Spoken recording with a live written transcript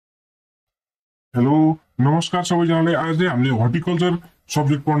Hello नमस्कार सबैजनालाई। आज चाहिँ हामीले हर्टिकल्चर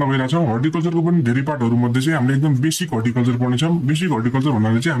सब्जेक्ट पढ्न गइरहेछौँ। हर्टिकल्चरको पनि धेरै पार्टहरू मध्ये चाहिँ हामीले एकदम बेसिक हर्टिकल्चर पढ्नेछौँ। बेसिक हर्टिकल्चर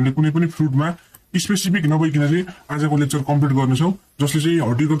भन्नाले चाहिँ हामीले कुनै पनि फ्रुटमा स्पेसिफिक नभइकन चाहिँ आजको लेक्चर कम्प्लिट गर्नेछौँ, जसले चाहिँ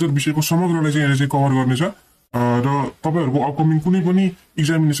हर्टिकल्चर विषयको समग्रलाई चाहिँ यसले चाहिँ कभर गर्नेछ। र तपाईहरुको अपकमिङ कुनै पनि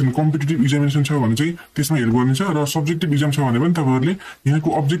एक्जामिनेसन कम्पिटिटिभ एक्जामिनेसन छ भने चाहिँ त्यसमा हेल्प गर्नेछ। र सब्जेक्टिभ एक्जाम छ भने पनि तपाईहरुले यहाँको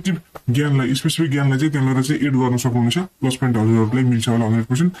अब्जेक्टिभ ज्ञानलाई स्पेसिफिक ज्ञानलाई चाहिँ त्यहाँबाट चाहिँ एड गर्न सक्नुहुनेछ। प्लस पोइन्ट हजुरहरुलाई मिल्छ होला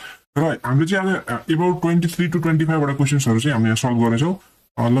 100%। र हामीले चाहिँ आज अबाउट 23 to 25 वटा क्वेशन्सहरु चाहिँ हामीले सल्भ गर्नेछौं।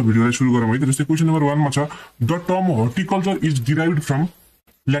 ल भिडियोलाई सुरु गरौँ है त। जस्तै क्वेशन नम्बर 1 मा छ the term horticulture is derived from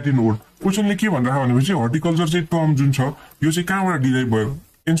Latin word. क्वेशनले के भनिरहेको भनेपछि हर्टिकल्चर चाहिँ टर्म जुन छ यो चाहिँ कहाँबाट डिराइभ भयो?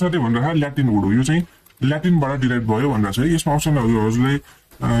 एन्सरले भनिरहेको ल्याटिन वर्ड हो। यो चाहिँ ल्याटिनबाट डिराइभ भयो भनेर चाहिँ यसमा अप्सन हजुरहरुलाई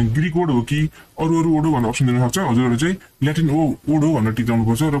ग्रीक वर्ड हो कि अरु वर्ड हो भनेर अप्सन दिन सक्छ। हजुरहरु चाहिँ ल्याटिन वर्ड हो भनेर टिकाउनु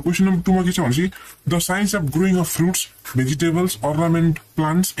पर्छ। र क्वेशन नम्बर 2 मा के छ भनेपछि the science of growing of fruits, vegetables, ornament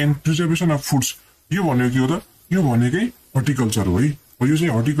plants and preservation of foods. यो भनेको के हो त? यो भनेकै हर्टिकल्चर हो है। यो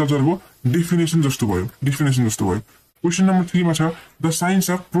चाहिँ हर्टिकल्चरको डेफिनेसन जस्तो भयो, क्वेशन नम्बर 3 मा छ the science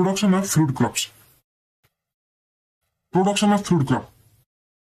of production of fruit crops. Production of fruit crop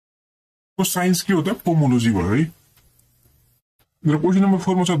को साइन्स के हो त? पोमोलोजी भयो है। र क्वेशन नम्बर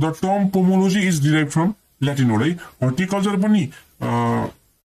 4 मा छ the term पोमोलोजी is derive from Latin word है। हर्टिकल्चर पनि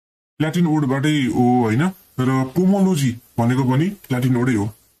ल्याटिन वर्डबाटै हो हैन, र पोमोलोजी भनेको पनि ल्याटिन वर्डै हो।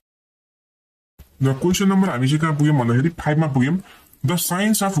 र क्वेशन नम्बर हामी चाहिँ कहाँ पुग्यौं भन्दाखेरि 5 मा पुग्यौं। The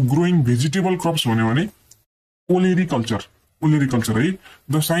science of growing vegetable crops भन्यो भने ओलेरिकल्चर है।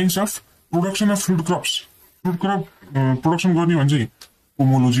 The science of production of fruit crops, fruit crop production गर्ने भने चाहिँ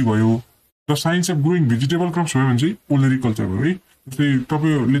पोमोलोजी भयो। The science of growing vegetable crops भयो भने चाहिँ ओलेरिकल्चर भयो है। जस्तै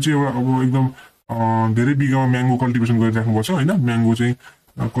तपाईहरुले चाहिँ एउटा अब एकदम धेरै बिगामा म्याङ्गो कल्टिभेसन गरिराख्नुपर्छ हैन, म्याङ्गो चाहिँ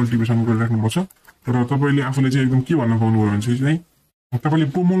कल्टिभेसन गरिराख्नुपर्छ। र तपाईले आफूले चाहिँ एकदम के भन्न पाउनु भयो भने चाहिँ तपाईले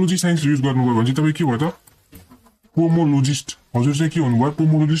पोमोलोजी साइन्स युज गर्नुभयो भने चाहिँ तपाई के भयो त? पोमोलोजिस्ट। हजुर चाहिँ के हुनुभयो?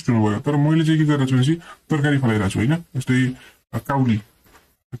 पोमोलोजिस्ट हुनुभयो। तर मैले चाहिँ के गरिरहेको छु भनेपछि तरकारी फलाइरहेको छु हैन। जस्तै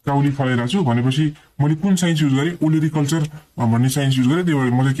काउली फलाइरहेको छु भनेपछि मैले कुन साइन्स युज गरेँ? ओलेरिकल्चर भन्ने साइन्स युज गरेँ। त्यही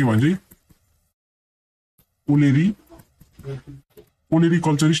भएर म चाहिँ के भन्छ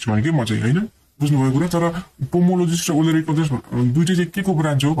ओलेरिकल्चरिस्ट भने के म चाहिँ हैन, बुझ्नुभयो कुरा। तर पोमोलोजिस्ट र ओलेरिकल्चर दुईटै चाहिँ के को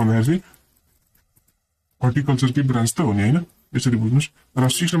ब्रान्च हो भन्दाखेरि चाहिँ हर्टिकल्चरकै ब्रान्च त हो नि हैन, यसरी बुझ्नुस्। र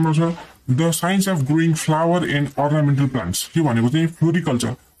 6 नम्बर छ the science of growing flower and ornamental plants. यो भनेको चाहिँ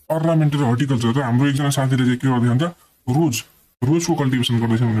फ्लोरिकल्चर, अर्नामेन्टल र हर्टिकल्चर। र हाम्रो एकजना साथीले चाहिँ के गर्दै त रोजको कल्टिभेसन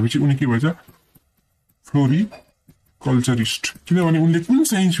गर्दैछ भनेपछि उनी के भएछ? फ्लोरिकल्चरिस्ट। किनभने उनले कुन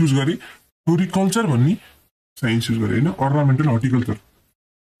साइन्स युज गरे? फ्लोरिकल्चर भन्ने साइन्स युज गरे हैन, अर्नामेन्टल हर्टिकल्चर।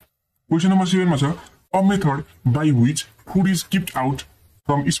 क्वेशन नम्बर 7 मा छ a method by which food is किप्ड out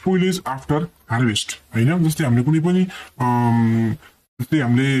from स्पोइलेज after harvest हैन। जस्तै हामीले कुनै पनि जस्तै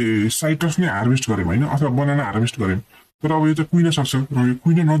हामीले साइट्रस नै हार्वेस्ट गर्यौं हैन, अथवा बनाना हार्वेस्ट गर्यौं, तर अब यो चाहिँ कुइन सक्छ। र यो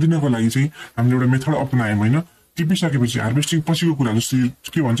कुइन नदिनको लागि चाहिँ हामीले एउटा मेथड अपनायौं हैन। टिपिसकेपछि हार्वेस्टिङ पछिको कुरा जस्तै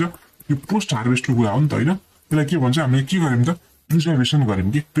के भन्छ यो पोस्ट हार्वेस्टको कुरा हो नि त हैन। त्यसलाई के भन्छ? हामीले के गर्यौं त? प्रिजर्भेसन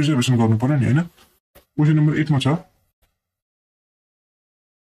गर्यौं कि प्रिजर्भेसन गर्नु पर्यो नि हैन। क्वेशन नम्बर 8 मा छ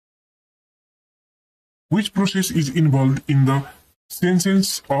which process is involved in the senescence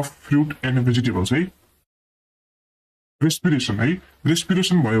of fruit and vegetables है। रेस्पिरेसन है।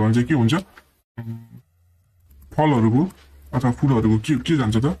 रेस्पिरेसन भयो भने चाहिँ के हुन्छ? फलहरुको अथवा फुलहरुको के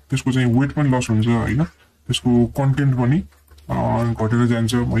जान्छ त? त्यसको चाहिँ वेट पनि लस हुन्छ हैन, त्यसको कन्टेन्ट पनि घटेर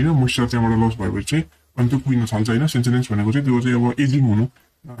जान्छ हैन, मोइस्चर त्यहाँबाट लस भएपछि चाहिँ अनि त्यो कुइन थाल्छ हैन। सेन्सेन्स भनेको चाहिँ त्यो चाहिँ अब एजिङ हुनु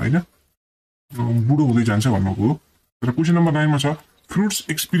हैन, बुढो हुँदै जान्छ भन्नुको हो। र क्वेशन नम्बर 9 मा छ fruits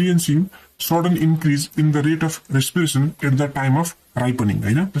experiencing sudden increase in the rate of respiration at the time of ripening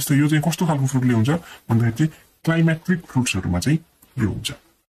हैन। जस्तै यो चाहिँ कस्तो खालको फ्रुटले हुन्छ भन्दाखेरि चाहिँ क्लाइमेट्रिक फ्रुट्सहरुमा चाहिँ यो हुन्छ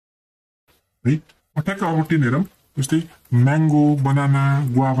है। ठ्याक्क अब टेन हेरौँ। जस्तै mango, banana,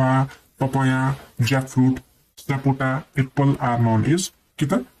 guava, papaya, ज्याकफ्रुट, sapota, Apple are known as के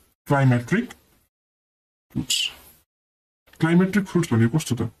त? Climacteric fruits. क्लाइमेट्रिक फ्रुट्स भनेको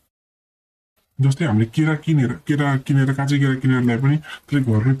कस्तो त? जस्तै हामीले केरा किनेर काँचै केरा किनेरलाई पनि त्यसले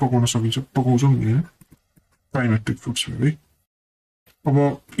घरमै पकाउन सकिन्छ, पकाउँछौँ नि हैन। क्लाइमेट्रिक फ्रुट्स हो है। अब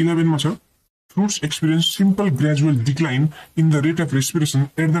 11 मा छ fruits experience simple gradual decline in the rate of respiration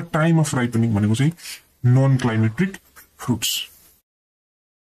at the time of राइपनिङ भनेको चाहिँ नन क्लाइमेट्रिक फ्रुट्स।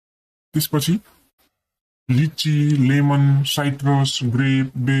 त्यसपछि लिची, लेमन, साइट्रस,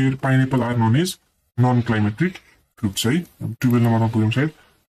 ग्रेप, बेर, pineapple are known as non climacteric fruits है। 12 नम्बरमा पुग्यौं सायद,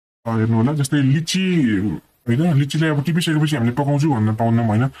 हेर्नु होला। जस्तै लिची हैन, लिचीलाई अब टिपिसकेपछि हामीले पकाउँछु भन्न पाउँदैनौँ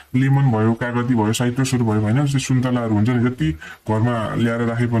हैन। लेमन भयो, कागती भयो, साइट्रसहरु भयो हैन। जस्तै सुन्तलाहरु हुन्छ नि, जति घरमा ल्याएर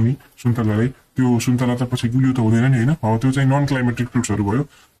राखे पनि सुन्तलालाई त्यो सुन्तला त पछि गुलियो त हुँदैन नि हैन। हो त्यो चाहिँ नन क्लाइमेट्रिक फ्रुट्सहरु भयो।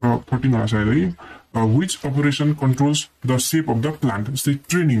 14 वाला सायद है which operation controls the shape of the plant जस्तै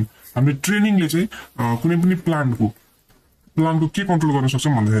ट्रेनिङ हामीले ट्रेनिङले चाहिँ कुनै पनि प्लान्टको के कन्ट्रोल गर्न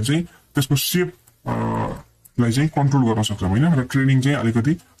सक्छौं भन्दाखेरि चाहिँ त्यसको शेप लाई चाहिँ कन्ट्रोल गर्न सक्छौं हैन र ट्रेनिङ चाहिँ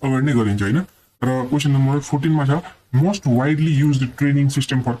अलिकति अगाडि नै गरिन्छ हैन र क्वेशन नम्बर 14 मा छ most widely used training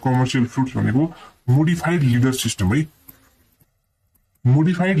system for commercial fruits भनेको मोडिफाइड लिडर सिस्टम है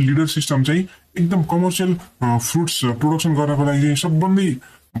मोडिफाइड लिडर सिस्टम चाहिँ एकदम कमर्शियल फ्रुट्स प्रोडक्सन गर्नको लागि सबभन्दा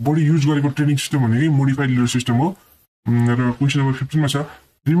बढी युज गरेको ट्रेनिङ सिस्टम भनेको मोडिफाइड लिडर सिस्टम हो र क्वेशन नम्बर 15 मा छ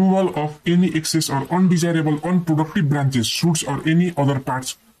removal of any access or undesirable unproductive branches suites or any other parts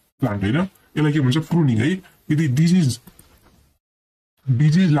plant हैन यसलाई के भन्छ प्रुनिङ है यदि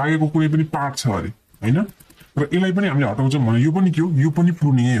डिजिज लागेको कुनै पनि पार्ट छ अरे हैन र यसलाई पनि हामीले हटाउँछौं भने यो पनि के हो यो पनि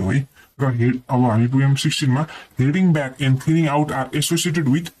प्रुनिङै हो है र हेड अब हामी पुग्यौं 16 मा heading back and thinning out are associated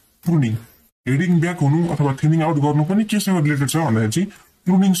with pruning heading back हुनु अथवा थिनिङ आउट गर्नु पनि केसँग रिलेटेड छ भन्दाखेरि चाहिँ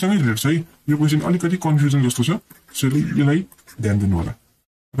प्रुनिङ सँगै रिलेटेड छ है यो क्वेशन अलिकति कन्फ्युजन जस्तो छ त्यसैले यसलाई ध्यान दिनु होला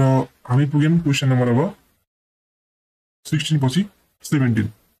र हामी पुग्यौं क्वेशन नम्बर अब 16 पछि 17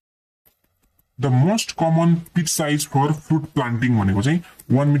 The most common pit size for fruit planting भनेको चाहिँ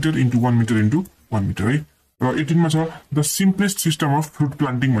 1 meter into 1 meter into 1 meter है र 18 मा छ the simplest system of fruit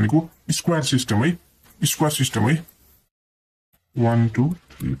planting भनेको square system है square system है 1 2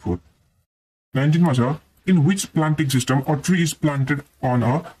 3 4 19 मा छ in which planting system a tree is planted on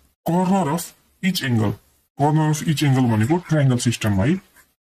a corner of each angle भनेको triangle system है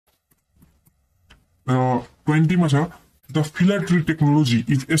र 20 मा छ the filler tree technology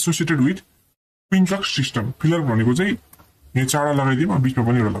is associated with पिन्चक system filler भनेको चाहिँ यहाँ चाडा लगाइदिउँ बीचमा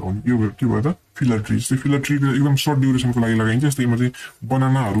पनि एउटा लगाउने यो के भयो त फिलर ट्री जस्तै फिलर ट्री एकदम सर्ट ड्युरेसनको लागि लगाइन्छ जस्तैमा चाहिँ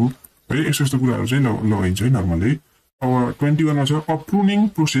बनानाहरू है यस्तो कुराहरू चाहिँ लगाइन्छ है नर्मली अब 21 मा छ a pruning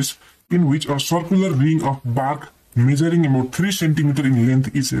process in which a circular ring of bark measuring about 3 centimetre in length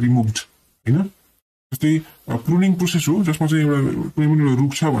is रिमुभ्ड हैन जस्तै प्रुनिङ प्रोसेस हो जसमा चाहिँ एउटा कुनै पनि एउटा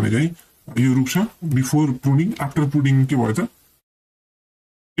रुख छ भने चाहिँ यो रुख छ बिफोर प्रुनिङ आफ्टर प्रुनिङ के भयो त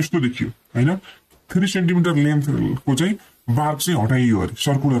यस्तो देखियो हैन 3 सेन्टिमिटर लेन्थको चाहिँ बार्क चाहिँ हटाइयो अरे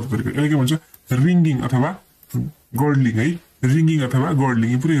सर्कुलर तरिका यसले के भन्छ रिङ्गिङ अथवा गर्डलिङ है रिङ्गिङ अथवा गर्डलिङ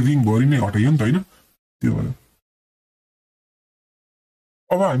पुरै रिङ भरि नै हटाइयो नि त हैन त्यो भयो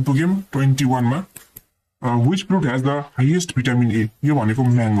अब हामी पुग्यौं 21 मा which fruit has the highest vitamin A यो भनेको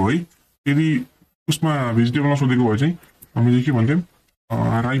म्याङ्गो है यदि उसमा भेजिटेबलमा सोधेको भए चाहिँ हामीले के भन्थ्यौं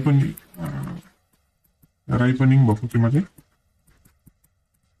राइपनिङ भएको केमा चाहिँ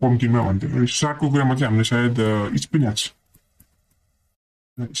पम्किनमा भन्थ्यौं सागको कुरामा चाहिँ हामीले सायद स्पिनच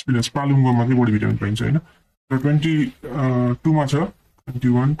पालुङ्गोमा चाहिँ बढी भिटामिन पाइन्छ हैन र 22 मा छ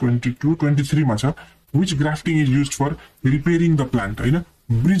 21 22 23 मा छ which grafting is used for repairing the plant हैन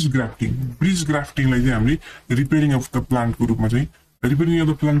ब्रिज ग्राफ्टिङलाई चाहिँ हामीले रिपेयरिङ अफ द प्लान्टको रूपमा चाहिँ रिपेयरिङ अफ द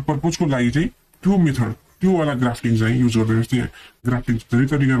प्लान्ट पर्पजको लागि चाहिँ त्यो मेथड त्यो वाला ग्राफ्टिङ चाहिँ युज गर्दै जस्तै ग्राफ्टिङ धेरै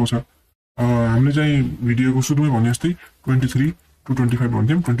तरिकाको छ हामीले चाहिँ भिडियोको सुरुमै भने जस्तै 23 to 25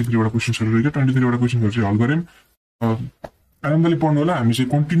 भन्थ्यौं 23 वटा क्वेशन्सहरु रहेछ 23 वटा क्वेशन्सहरु चाहिँ हल गर्यौं आनन्दले पढ्नु होला हामी चाहिँ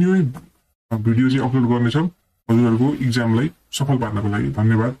कन्टिन्यू भिडियो चाहिँ अपलोड गर्ने छौं हजुरहरुको एक्जामलाई सफल पार्नको लागि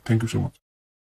धन्यवाद थ्यांक यू सो मच